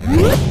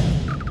This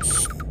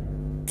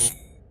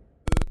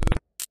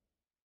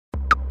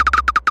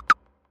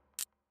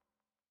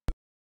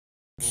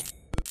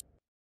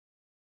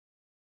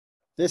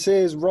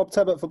is Rob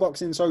Tebbett for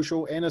Boxing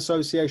Social in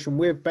association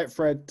with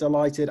Betfred.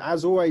 Delighted,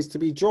 as always, to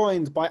be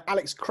joined by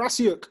Alex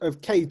Krassyuk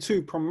of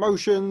K2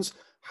 Promotions.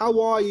 How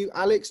are you,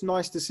 Alex?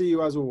 Nice to see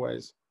you, as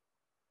always.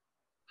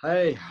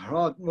 Hey,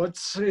 Rod,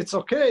 it's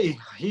okay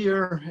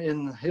here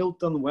in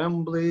Hilton,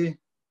 Wembley,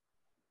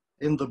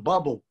 in the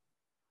bubble.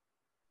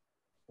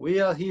 We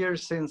are here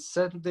since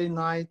Saturday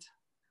night,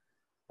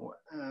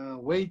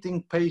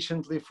 waiting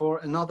patiently for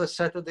another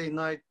Saturday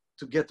night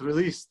to get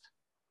released.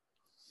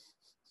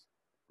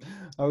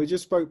 We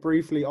just spoke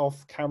briefly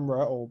off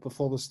camera, or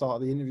before the start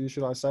of the interview,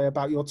 should I say,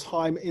 about your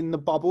time in the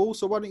bubble.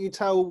 So why don't you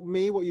tell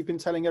me what you've been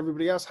telling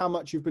everybody else, how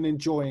much you've been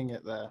enjoying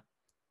it there?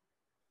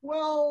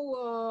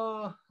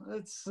 Well,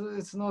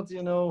 it's not,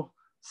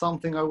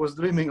 something I was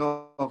dreaming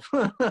of.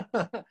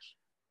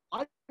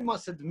 I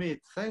must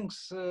admit,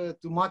 thanks to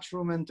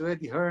Matchroom and to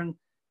Eddie Hearn,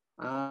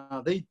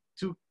 they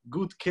took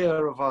good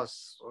care of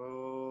us.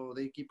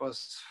 They keep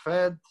us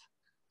fed,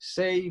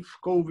 safe,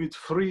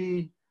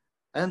 COVID-free,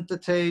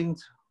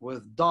 entertained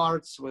with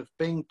darts, with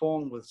ping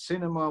pong, with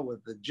cinema,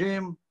 with the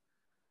gym.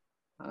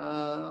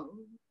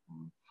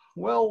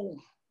 Well,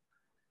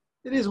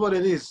 it is what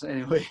it is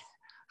anyway.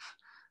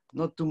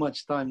 Not too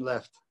much time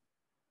left.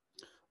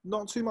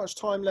 Not too much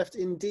time left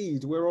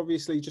indeed. We're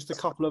obviously just a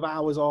couple of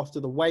hours after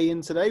the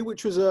weigh-in today,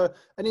 which was an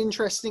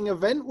interesting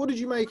event. What did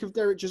you make of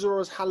Derek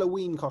Chisora's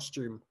Halloween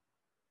costume?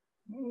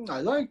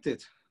 I liked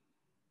it.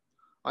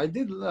 I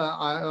did.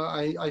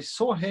 I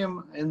saw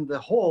him in the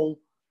hall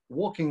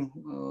walking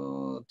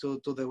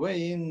to the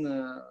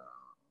weigh-in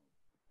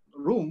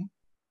room.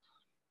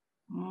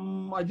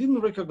 I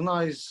didn't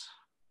recognize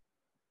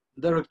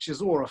Derek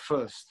Chisora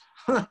first.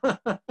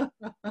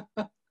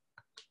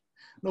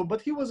 No,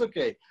 but he was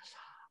okay.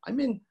 I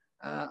mean,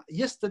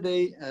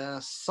 yesterday,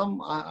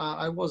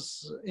 I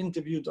was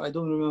interviewed, I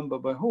don't remember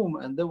by whom,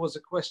 and there was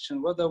a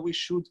question whether we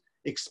should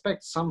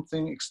expect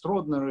something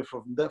extraordinary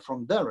from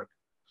Derek.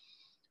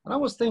 And I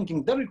was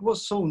thinking, Derek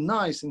was so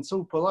nice and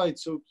so polite,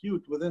 so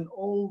cute within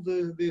all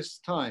this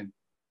time,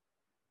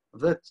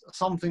 that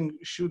something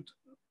should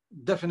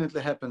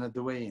definitely happen at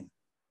the weigh-in.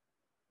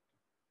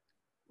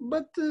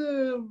 But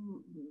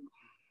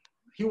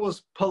he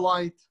was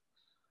polite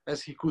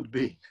as he could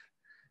be.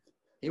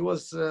 He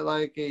was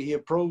he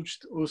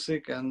approached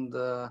Usyk and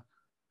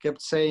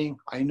kept saying,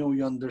 I know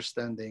you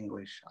understand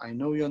English. I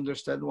know you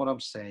understand what I'm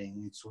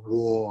saying. It's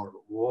war,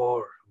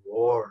 war,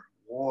 war,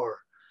 war.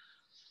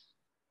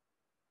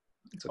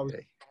 It's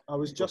okay. I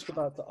was just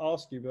about to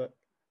ask you, but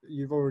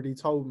you've already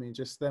told me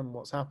just then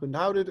what's happened.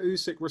 How did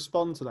Usyk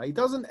respond to that? He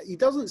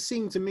doesn't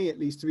seem to me, at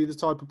least, to be the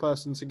type of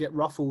person to get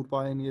ruffled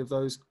by any of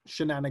those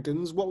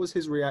shenanigans. What was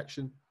his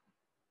reaction?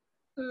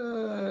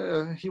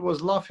 He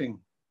was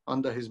laughing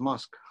under his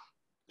mask.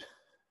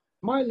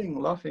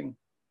 Smiling, laughing,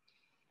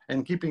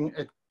 and keeping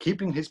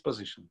his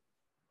position,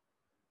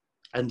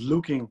 and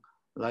looking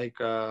like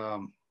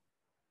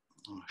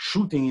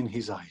shooting in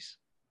his eyes,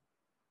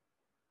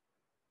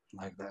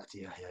 like that.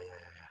 Yeah.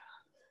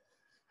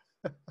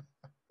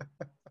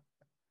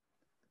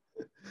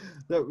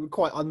 That was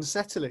quite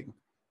unsettling.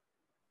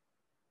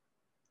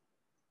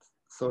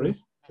 Sorry?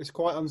 It's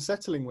quite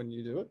unsettling when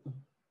you do it.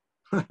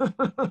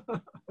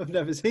 I've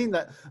never seen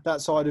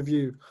that side of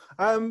you.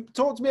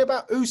 Talk to me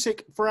about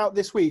Usyk throughout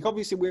this week.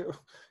 Obviously,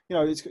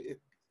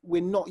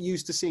 we're not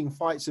used to seeing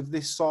fights of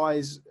this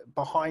size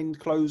behind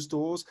closed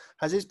doors.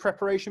 Has his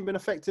preparation been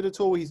affected at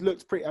all? He's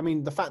looked pretty. I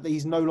mean, the fact that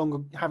he's no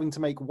longer having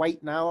to make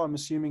weight now, I'm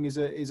assuming, is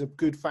a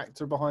good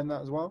factor behind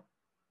that as well.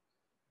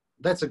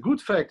 That's a good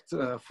fact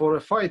for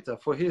a fighter,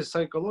 for his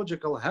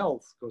psychological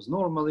health, because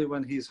normally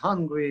when he's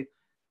hungry,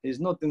 he's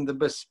not in the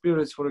best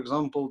spirits, for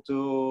example,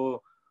 to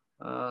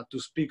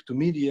speak to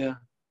media,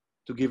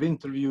 to give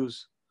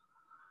interviews.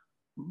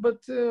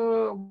 But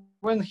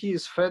when he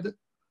is fed,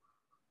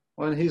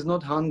 when he's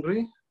not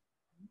hungry,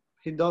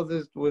 he does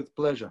it with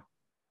pleasure.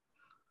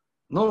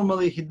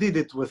 Normally he did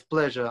it with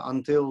pleasure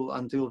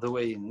until the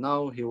weigh-in.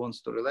 Now he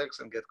wants to relax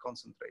and get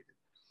concentrated.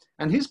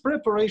 And his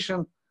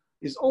preparation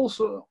is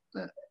also,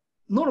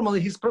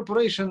 normally his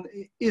preparation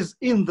is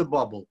in the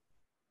bubble.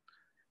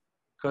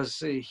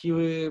 Because I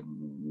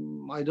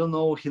don't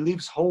know, he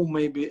leaves home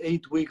maybe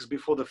 8 weeks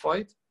before the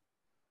fight,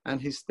 and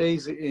he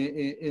stays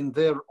in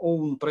their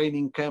own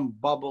training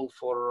camp bubble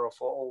for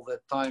all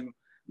that time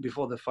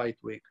before the fight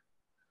week.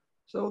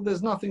 So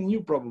there's nothing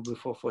new probably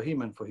for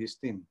him and for his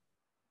team.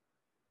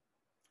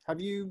 Have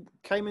you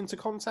came into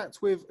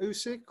contact with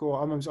Usyk,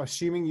 or I'm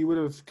assuming you would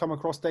have come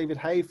across David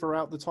Haye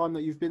throughout the time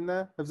that you've been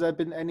there? Have there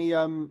been any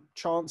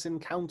chance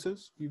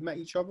encounters? You've met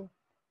each other?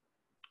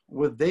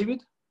 With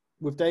David?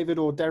 With David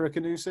or Derek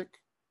and Usyk?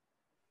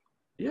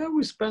 Yeah,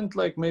 we spent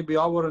like maybe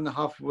hour and a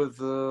half with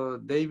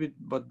David,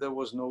 but there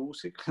was no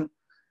Usyk.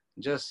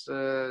 Just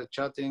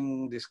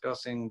chatting,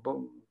 discussing,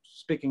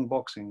 speaking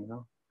boxing,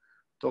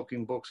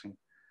 talking boxing.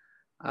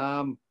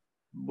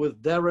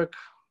 With Derek,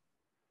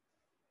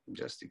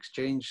 just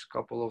exchanged a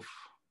couple of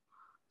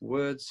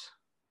words.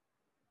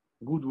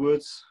 good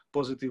words,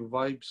 positive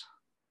vibes.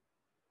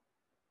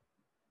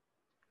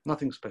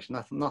 Nothing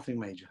special, nothing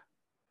major.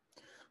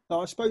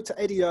 Now, I spoke to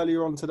Eddie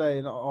earlier on today,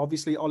 and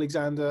obviously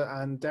Alexander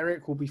and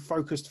Derek will be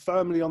focused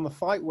firmly on the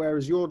fight,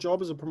 whereas your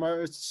job as a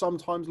promoter is to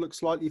sometimes look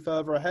slightly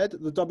further ahead.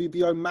 The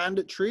WBO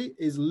mandatory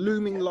is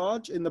looming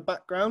large in the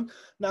background.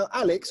 Now,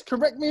 Alex,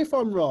 correct me if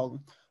I'm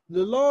wrong.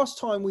 The last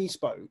time we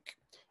spoke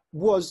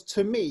was,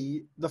 to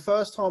me, the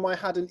first time I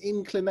had an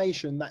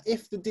inclination that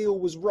if the deal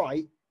was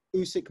right,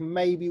 Usyk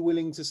may be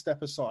willing to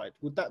step aside.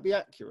 Would that be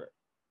accurate?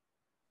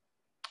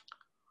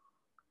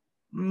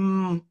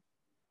 You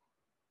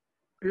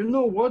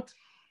know what?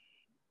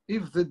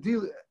 If the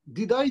deal,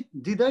 did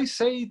I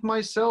say it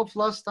myself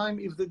last time?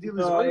 If the deal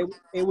is right,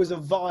 it was a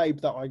vibe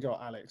that I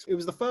got, Alex. It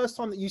was the first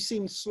time that you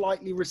seemed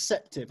slightly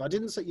receptive. I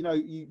didn't say,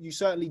 you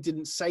certainly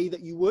didn't say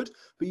that you would,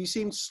 but you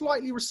seemed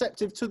slightly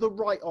receptive to the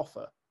right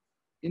offer.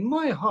 In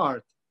my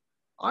heart,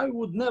 I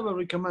would never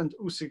recommend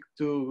Usyk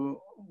to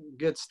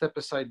get step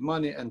aside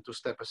money and to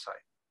step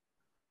aside.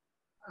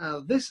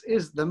 This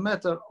is the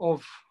matter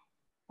of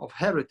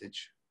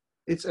heritage.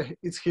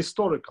 It's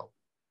historical.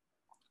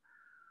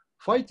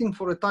 Fighting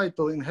for a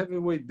title in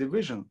heavyweight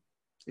division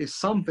is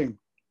something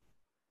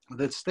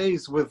that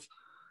stays with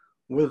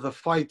the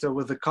fighter,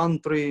 with the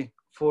country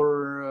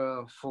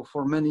for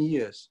many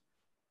years.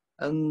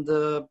 And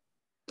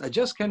I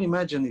just can't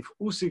imagine if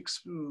Usyk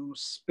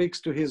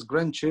speaks to his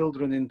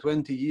grandchildren in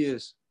 20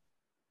 years,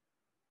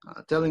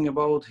 telling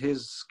about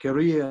his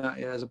career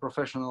as a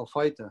professional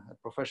fighter, a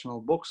professional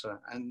boxer,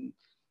 and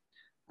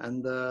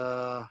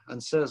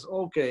says,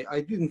 okay, I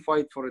didn't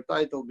fight for a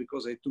title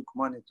because I took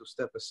money to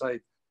step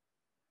aside.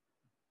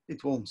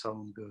 It won't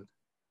sound good.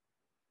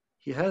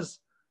 He has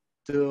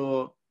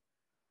to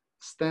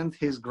stand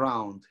his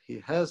ground.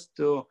 He has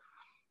to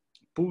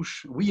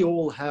push. We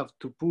all have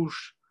to push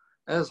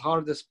as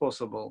hard as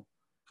possible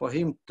for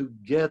him to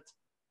get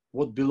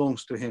what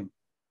belongs to him.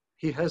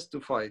 He has to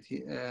fight.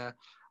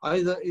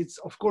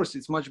 Of course,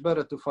 it's much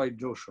better to fight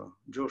Joshua.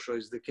 Joshua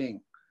is the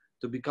king.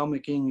 To become a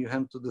king, you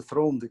have to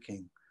dethrone the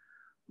king.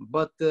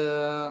 But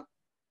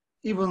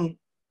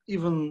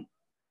even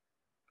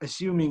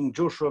assuming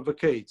Joshua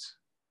vacates,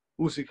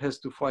 Usyk has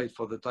to fight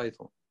for the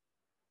title.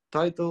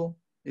 Title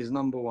is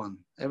number one.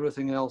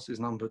 Everything else is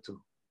number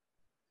two.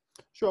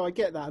 Sure, I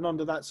get that. And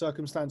under that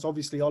circumstance,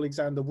 obviously,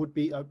 Alexander would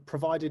be,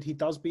 provided he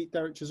does beat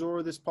Derek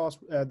Chisora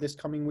this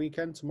coming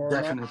weekend, tomorrow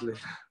Definitely.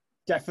 night.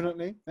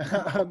 Definitely.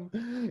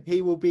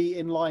 He will be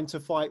in line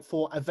to fight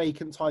for a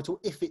vacant title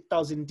if it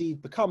does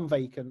indeed become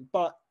vacant.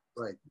 But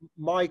right.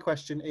 My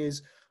question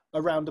is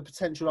around a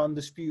potential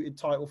undisputed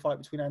title fight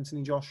between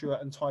Anthony Joshua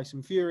and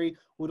Tyson Fury.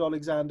 Would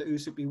Alexander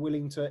Usyk be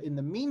willing to, in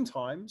the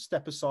meantime,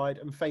 step aside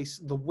and face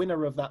the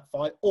winner of that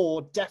fight,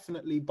 or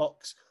definitely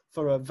box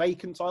for a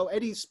vacant title?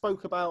 Eddie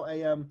spoke about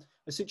a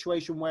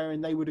situation wherein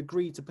they would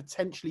agree to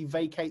potentially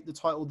vacate the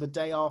title the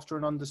day after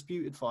an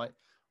undisputed fight.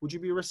 Would you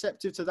be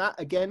receptive to that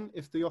again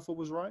if the offer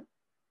was right?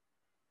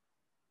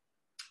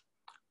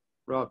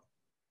 Rob,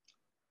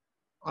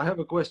 I have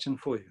a question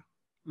for you.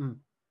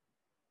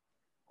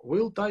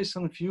 Will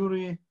Tyson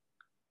Fury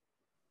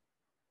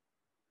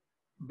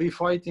be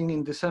fighting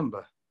in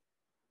December?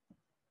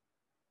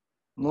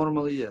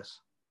 Normally, yes.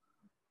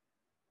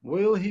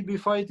 Will he be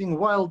fighting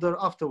Wilder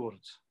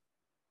afterwards?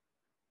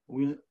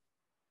 We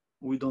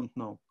don't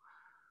know.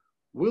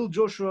 Will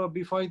Joshua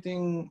be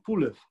fighting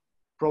Pulev?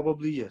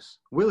 Probably yes.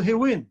 Will he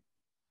win?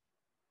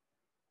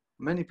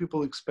 Many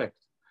people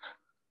expect.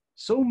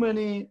 So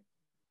many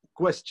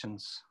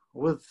questions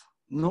with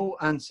no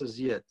answers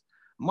yet.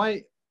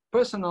 My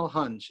personal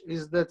hunch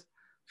is that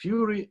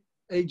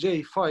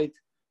Fury-AJ fight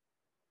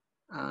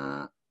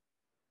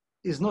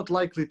is not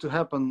likely to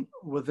happen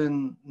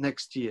within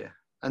next year.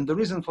 And the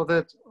reason for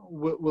that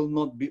will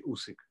not be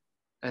Usyk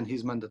and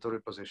his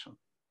mandatory position.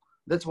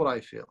 That's what I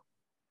feel.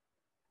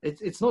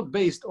 It's not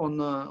based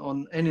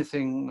on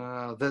anything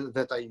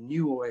that I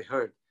knew or I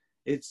heard.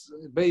 It's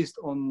based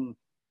on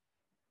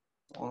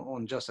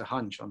just a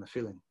hunch, on a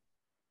feeling.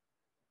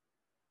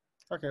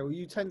 Okay, well,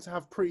 you tend to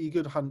have pretty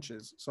good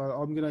hunches, so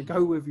I'm going to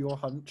go with your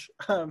hunch.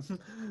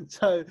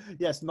 So,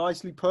 yes,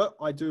 nicely put.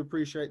 I do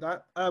appreciate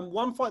that.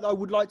 One fight that I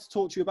would like to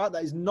talk to you about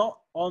that is not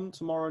on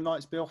tomorrow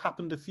night's bill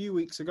happened a few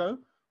weeks ago.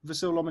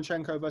 Vasyl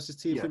Lomachenko versus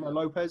Teofimo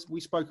Lopez. We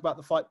spoke about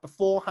the fight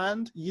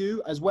beforehand.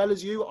 You, as well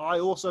as you, I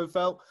also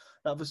felt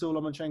that Vasyl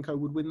Lomachenko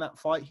would win that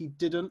fight. He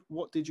didn't.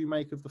 What did you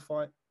make of the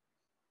fight?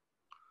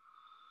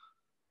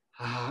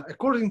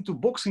 According to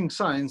boxing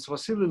science,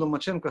 Vasily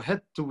Lomachenko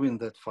had to win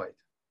that fight.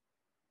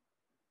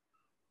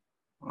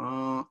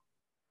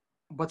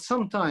 But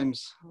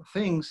sometimes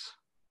things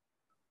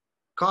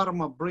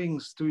karma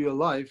brings to your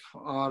life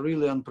are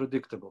really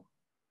unpredictable.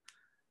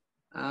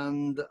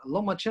 And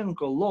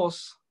Lomachenko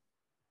loss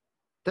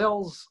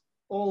tells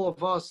all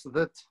of us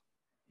that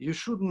you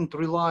shouldn't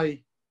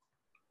rely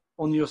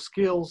on your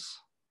skills,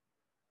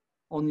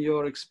 on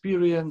your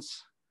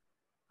experience.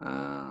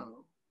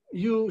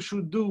 You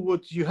should do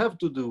what you have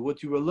to do,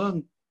 what you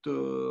were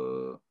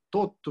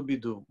taught to be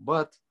do.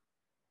 But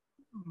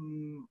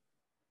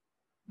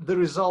the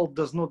result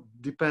does not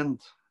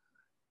depend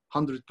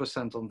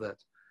 100% on that.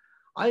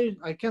 I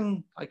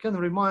can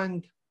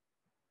remind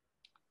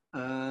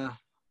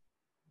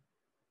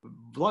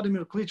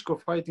Vladimir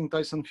Klitschko fighting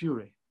Tyson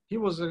Fury. He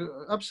was an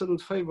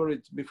absolute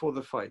favorite before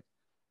the fight.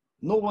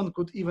 No one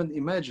could even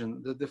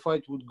imagine that the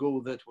fight would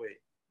go that way.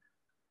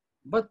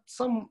 But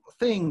some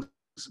things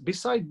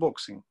beside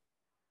boxing,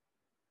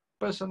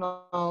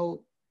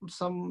 personal,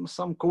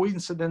 some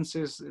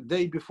coincidences,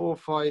 day before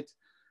fight,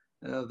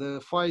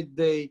 the fight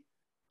day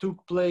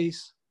took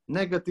place,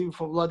 negative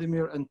for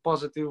Vladimir and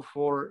positive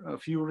for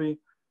Fury.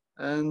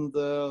 And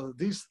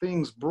these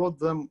things brought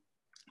them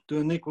to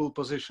an equal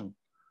position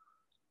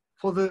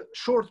for the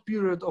short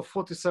period of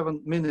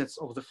 47 minutes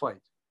of the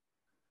fight.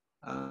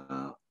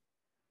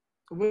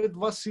 With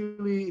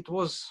Vasily, it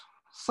was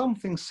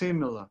something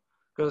similar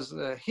because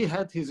he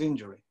had his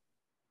injury.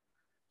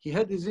 He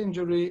had his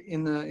injury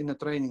in a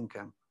training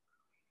camp.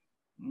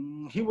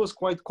 He was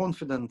quite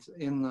confident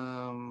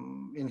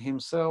in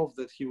himself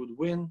that he would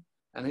win,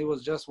 and he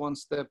was just one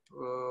step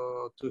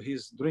to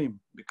his dream,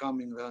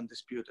 becoming the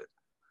undisputed.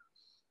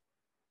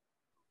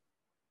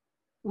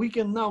 We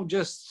can now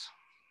just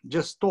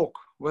talk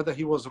whether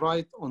he was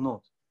right or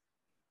not.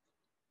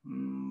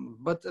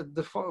 But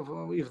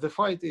if the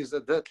fight is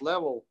at that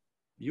level,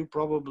 you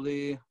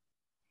probably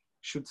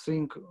should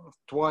think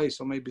twice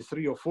or maybe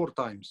 3 or 4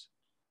 times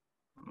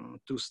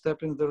to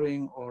step in the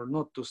ring or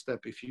not to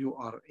step if you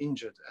are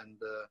injured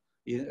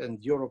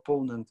and your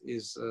opponent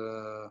is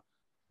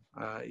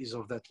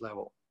of that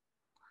level.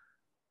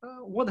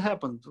 What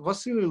happened?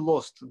 Vasily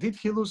lost. Did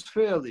he lose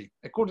fairly?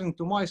 According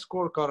to my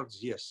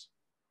scorecards, yes.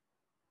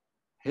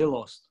 He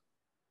lost.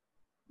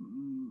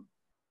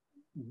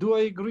 Do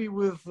I agree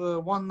with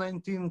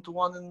 119 to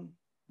 1?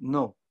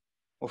 No,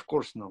 of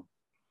course no.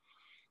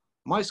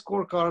 My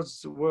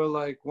scorecards were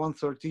like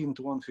 113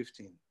 to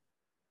 115.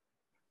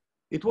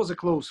 It was a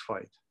close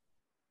fight.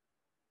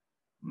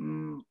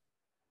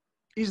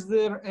 Is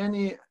there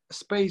any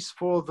space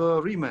for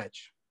the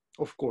rematch?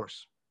 Of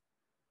course.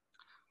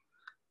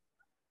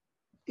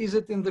 Is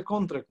it in the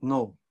contract?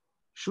 No.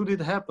 Should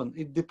it happen?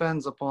 It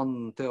depends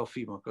upon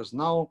Teofimo, because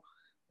now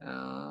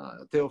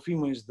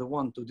Teofimo is the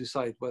one to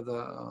decide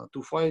whether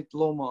to fight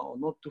Loma or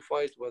not to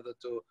fight, whether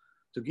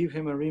to give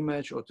him a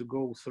rematch or to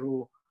go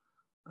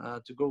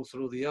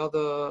through the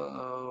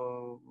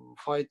other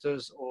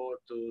fighters or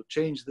to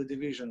change the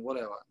division,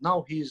 whatever.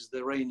 Now he's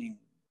the reigning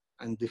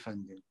and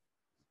defending.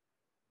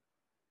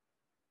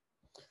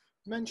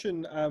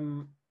 Mention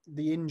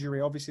the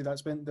injury. Obviously,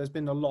 there's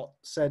been a lot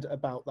said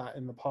about that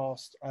in the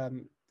past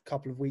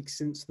couple of weeks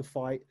since the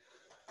fight.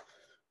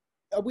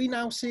 Are we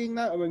now seeing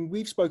that? I mean,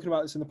 we've spoken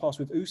about this in the past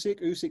with Usyk.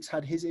 Usyk's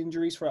had his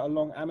injuries throughout a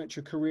long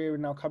amateur career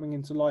and now coming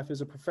into life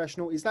as a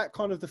professional. Is that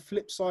kind of the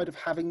flip side of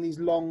having these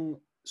long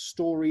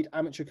storied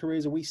amateur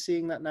careers? Are we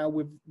seeing that now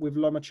with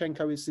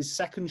Lomachenko? It's his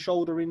second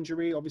shoulder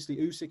injury. Obviously,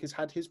 Usyk has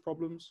had his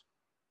problems.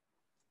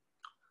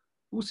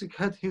 Usyk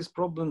had his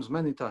problems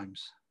many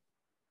times.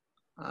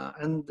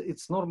 And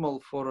it's normal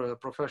for a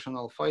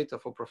professional fighter,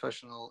 for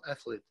professional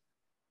athlete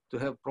to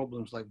have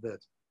problems like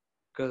that.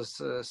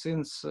 Because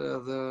since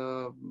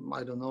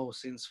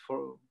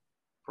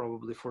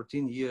probably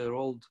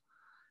 14-year-old,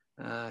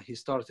 he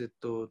started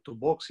to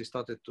box, he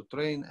started to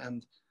train,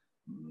 and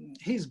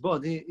his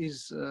body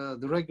is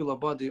the regular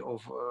body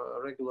of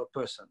a regular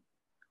person.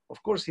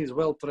 Of course, he's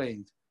well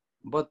trained,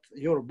 but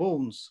your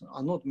bones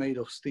are not made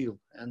of steel.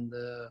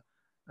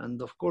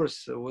 And of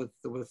course,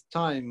 with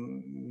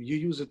time, you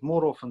use it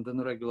more often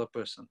than a regular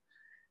person.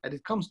 And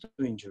it comes to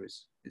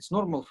injuries. It's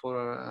normal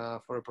for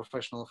a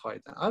professional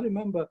fighter. I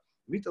remember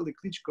Vitaly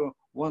Klitschko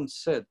once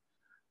said,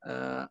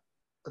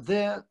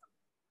 the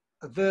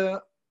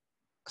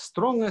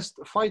strongest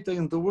fighter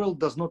in the world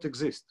does not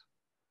exist.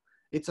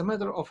 It's a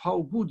matter of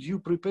how good you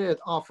prepared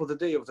are for the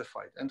day of the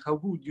fight and how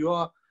good you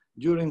are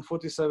during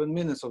 47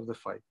 minutes of the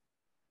fight.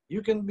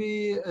 You can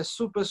be a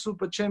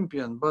super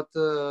champion, but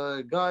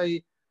a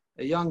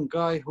young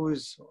guy who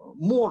is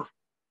more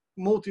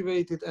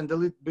motivated and a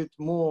little bit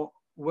more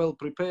well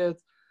prepared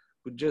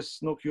could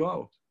just knock you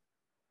out.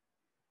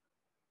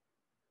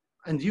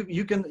 And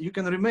you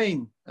can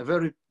remain a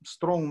very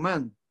strong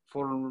man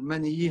for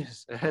many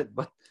years ahead,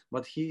 but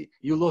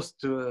you lost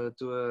to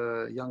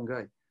a young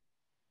guy.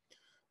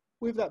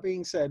 With that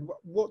being said,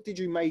 what did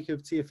you make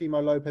of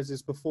Teofimo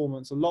Lopez's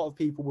performance? A lot of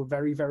people were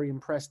very, very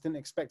impressed, didn't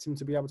expect him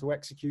to be able to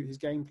execute his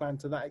game plan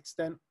to that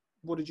extent.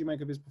 What did you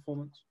make of his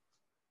performance?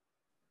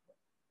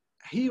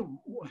 He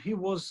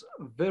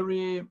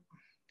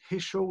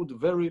showed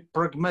very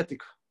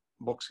pragmatic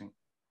boxing.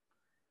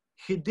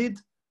 He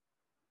didn't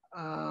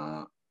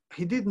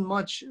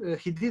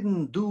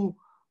do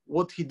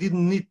what he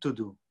didn't need to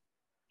do.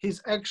 His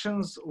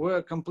actions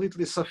were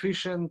completely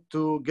sufficient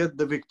to get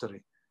the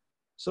victory.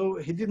 So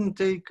he didn't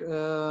take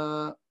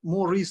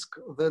more risk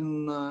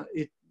than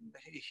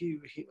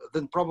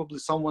than probably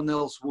someone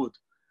else would.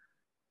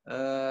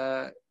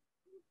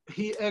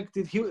 He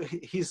acted.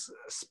 His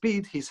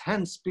speed, his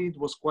hand speed,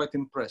 was quite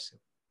impressive.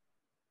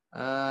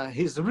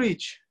 His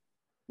reach,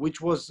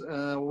 which was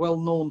a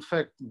well-known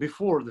fact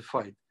before the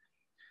fight,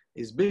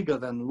 is bigger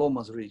than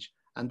Loma's reach.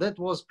 And that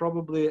was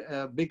probably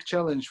a big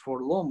challenge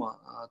for Loma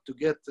to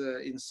get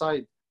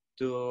inside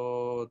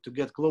to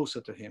get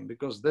closer to him,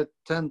 because that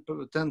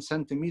 10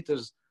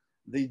 centimeters,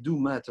 they do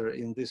matter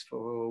in this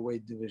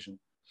weight division.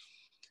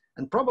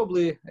 And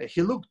probably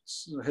he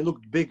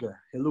looked bigger,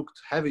 he looked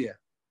heavier,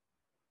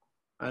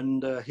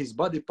 and his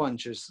body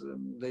punches,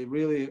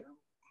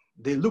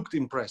 they looked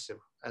impressive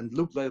and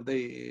looked like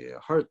they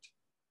hurt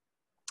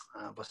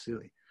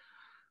Vasily.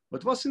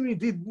 But Vasily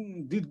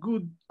did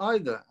good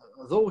either,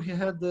 though he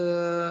had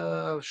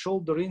a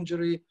shoulder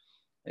injury,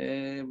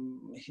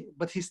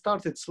 but he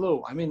started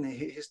slow. I mean,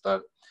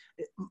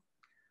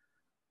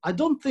 I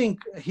don't think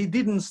he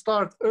didn't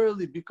start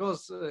early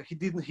because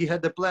he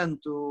had a plan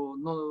to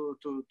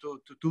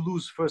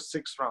lose first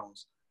 6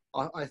 rounds.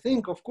 I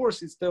think, of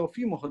course, it's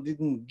Teofimo who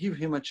didn't give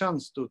him a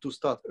chance to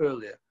start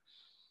earlier.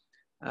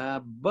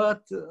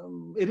 But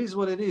it is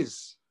what it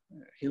is.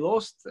 He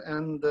lost,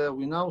 and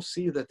we now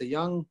see that the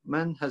young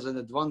man has an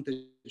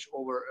advantage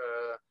over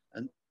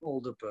an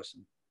older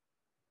person.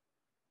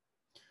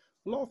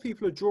 A lot of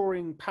people are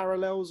drawing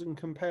parallels and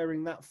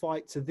comparing that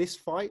fight to this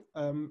fight.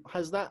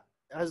 Has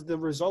the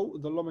result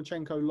of the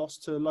Lomachenko loss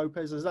to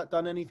Lopez, has that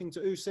done anything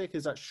to Usyk?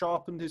 Has that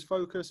sharpened his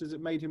focus? Has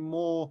it made him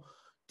more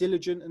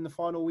diligent in the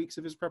final weeks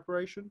of his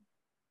preparation?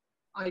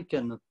 I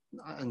cannot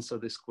answer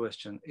this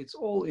question. It's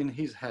all in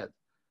his head.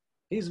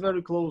 He's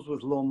very close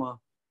with Loma.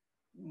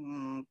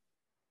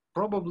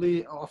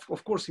 Probably,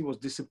 of course, he was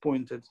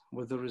disappointed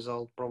with the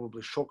result,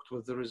 probably shocked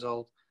with the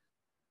result.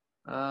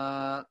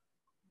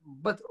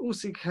 But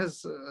Usyk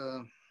has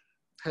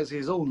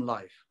his own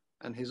life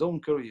and his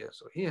own career,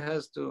 so he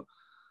has to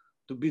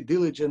be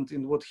diligent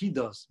in what he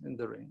does in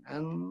the ring.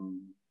 And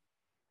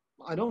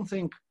I don't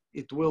think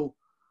it will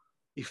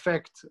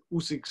affect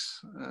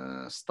Usyk's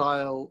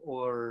style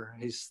or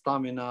his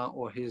stamina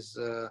or his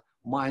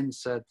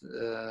mindset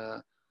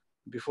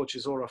before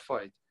Chisora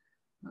fight.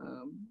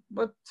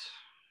 But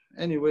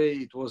anyway,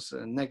 it was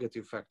a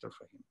negative factor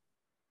for him.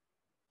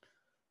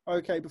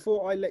 Okay,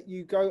 before I let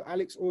you go,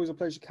 Alex, always a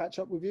pleasure to catch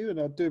up with you,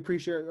 and I do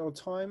appreciate your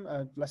time.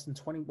 Less than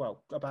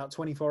about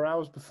 24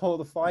 hours before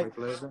the fight.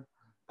 My pleasure.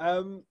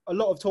 A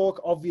lot of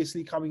talk,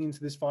 obviously, coming into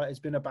this fight has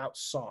been about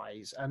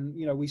size, and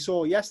we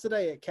saw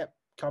yesterday it kept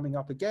coming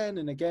up again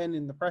and again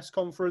in the press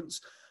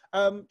conference.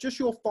 Just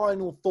your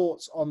final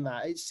thoughts on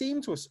that. It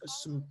seemed to us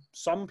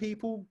some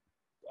people,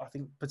 I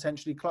think,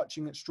 potentially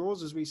clutching at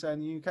straws, as we say in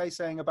the UK,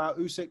 saying about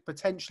Usyk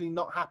potentially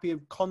not happy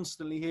of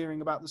constantly hearing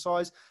about the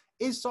size.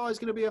 Is size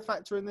going to be a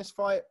factor in this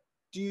fight?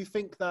 Do you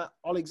think that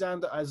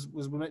Alexander, as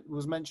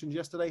was mentioned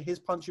yesterday, his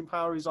punching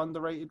power is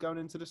underrated going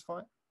into this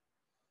fight?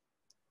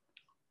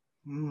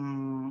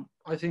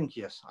 I think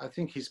yes. I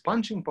think his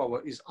punching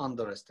power is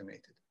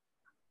underestimated.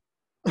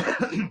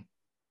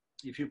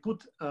 If you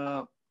put,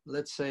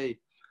 let's say,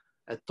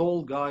 a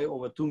tall guy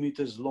over 2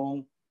 meters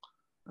long,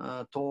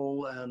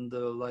 tall and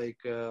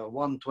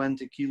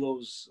 120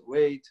 kilos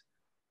weight,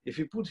 if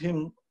you put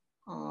him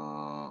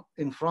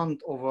in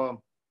front of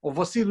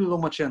Vasily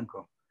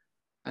Lomachenko,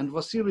 and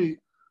Vasily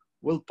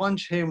will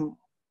punch him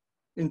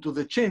into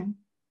the chin,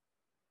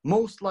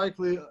 most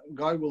likely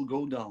guy will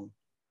go down.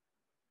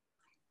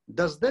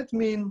 Does that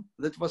mean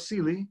that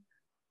Vasily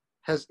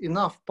has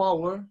enough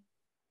power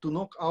to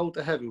knock out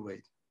a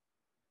heavyweight?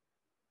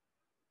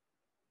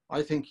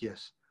 I think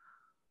yes,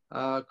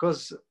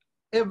 because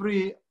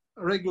every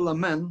regular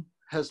man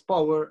has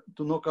power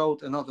to knock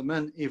out another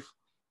man if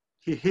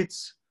he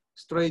hits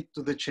straight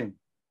to the chin.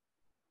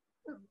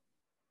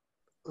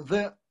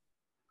 The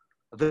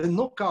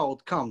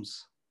knockout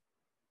comes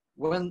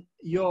when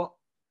you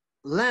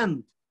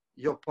land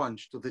your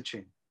punch to the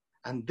chin.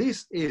 And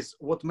this is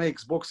what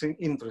makes boxing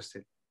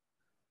interesting.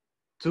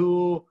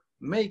 To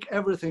make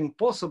everything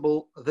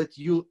possible that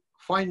you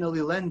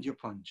finally land your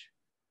punch.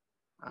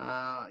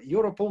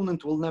 Your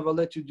opponent will never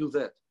let you do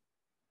that.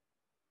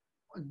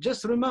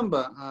 Just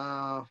remember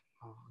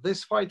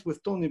this fight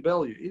with Tony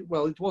Bellew. It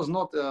was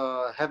not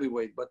a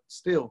heavyweight, but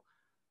still,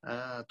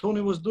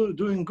 Tony was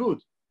doing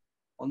good.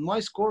 On my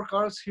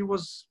scorecards, he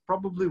was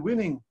probably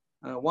winning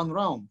 1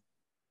 round.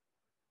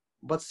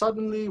 But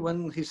suddenly,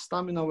 when his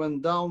stamina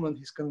went down, when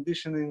his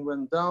conditioning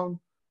went down,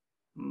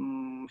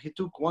 he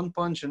took one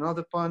punch,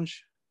 another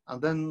punch,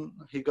 and then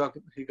he got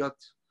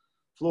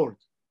floored.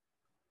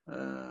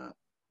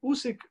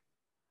 Usyk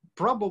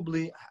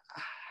probably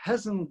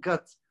hasn't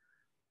got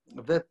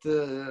that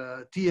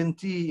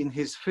TNT in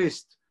his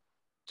fist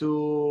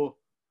to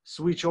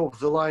switch off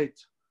the light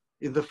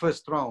in the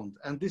first round,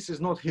 and this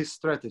is not his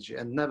strategy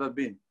and never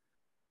been.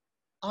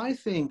 I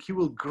think he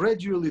will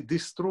gradually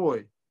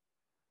destroy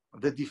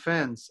the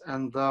defense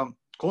and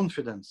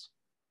confidence.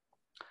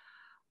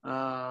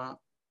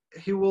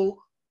 He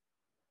will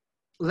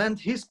land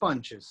his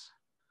punches,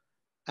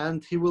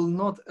 and he will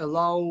not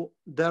allow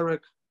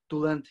Derek to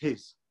land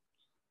his.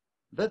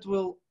 That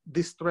will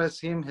distress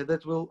him.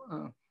 That will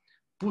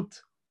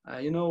put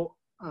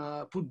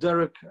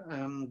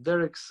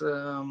Derek's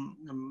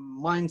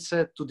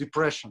mindset to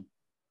depression.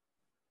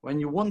 When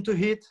you want to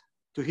hit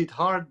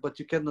hard, but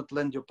you cannot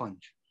land your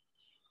punch.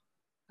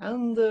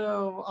 And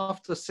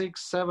after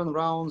 6-7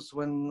 rounds,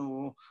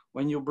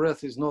 when your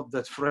breath is not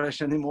that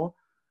fresh anymore,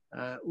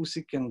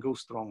 Usyk can go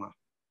stronger.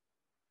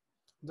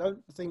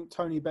 Don't think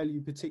Tony Bellew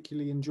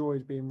particularly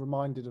enjoyed being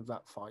reminded of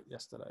that fight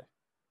yesterday.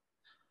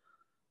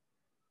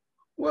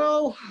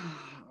 Well,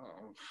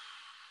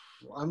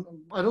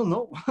 I don't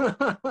know.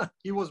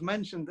 He was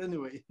mentioned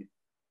anyway.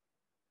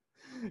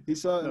 He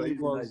certainly he's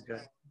was. A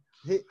nice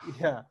guy.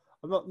 Yeah,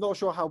 I'm not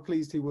sure how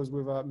pleased he was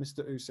with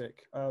Mr. Usyk.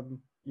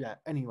 Yeah,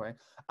 anyway.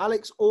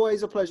 Alex,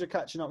 always a pleasure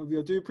catching up with you.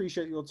 I do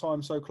appreciate your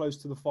time so close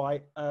to the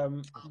fight.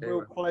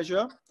 Real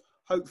pleasure.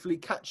 Hopefully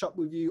catch up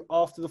with you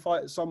after the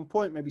fight at some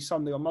point, maybe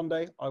Sunday or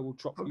Monday. I will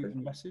drop you a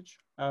message.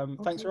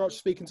 Thanks very much for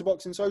speaking to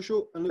Boxing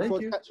Social, and look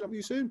forward to catching up with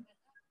you soon.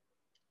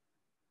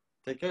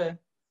 Take care.